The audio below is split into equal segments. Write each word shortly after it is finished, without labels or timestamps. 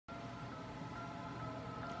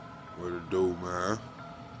What it do, man?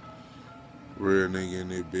 Real nigga in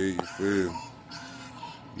that bed, you feel me?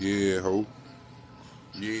 Yeah, ho.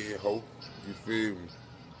 Yeah, ho. You feel me?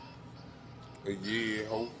 Yeah,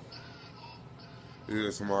 ho. Yeah,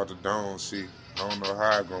 some out the dawn shit. I don't know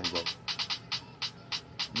how it gonna go.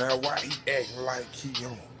 Now why he acting like he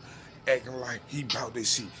on? Acting like he bout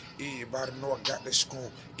this shit. Everybody know I got that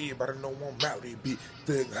scrum. Everybody know I'm out that bitch.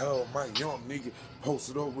 Thug hell, my young nigga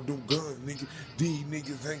posted up with them guns, nigga. These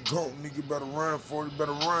niggas ain't gone, nigga. Better run for it,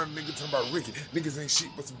 better run, nigga. Talking about Ricky. Niggas ain't shit,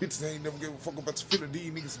 but some bitches ain't never give a fuck about your feeling.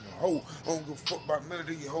 These niggas some hoe. I don't give a fuck about none of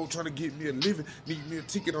these hoes trying to get me a living. Need me a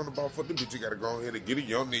ticket on the ball. Fuck the bitch, you gotta go ahead and get it.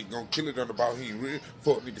 Young nigga gonna kill it on the ball. He ain't real.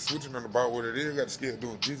 Fuck nigga switching on the ball what it is. Got to scared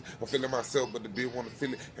doing Jesus. I'm feeling myself, but the bitch wanna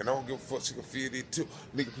feel it. And I don't give a fuck, she can feel it too.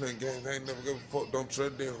 Nigga playing games, I ain't never give a fuck. Don't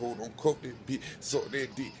trust that hoe, don't cuff that bitch. Suck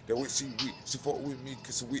that dick, that way she weak. She fuck with me,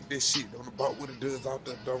 cause she with that shit. On the ball what it does out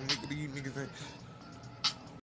there, dog. Nigga, these niggas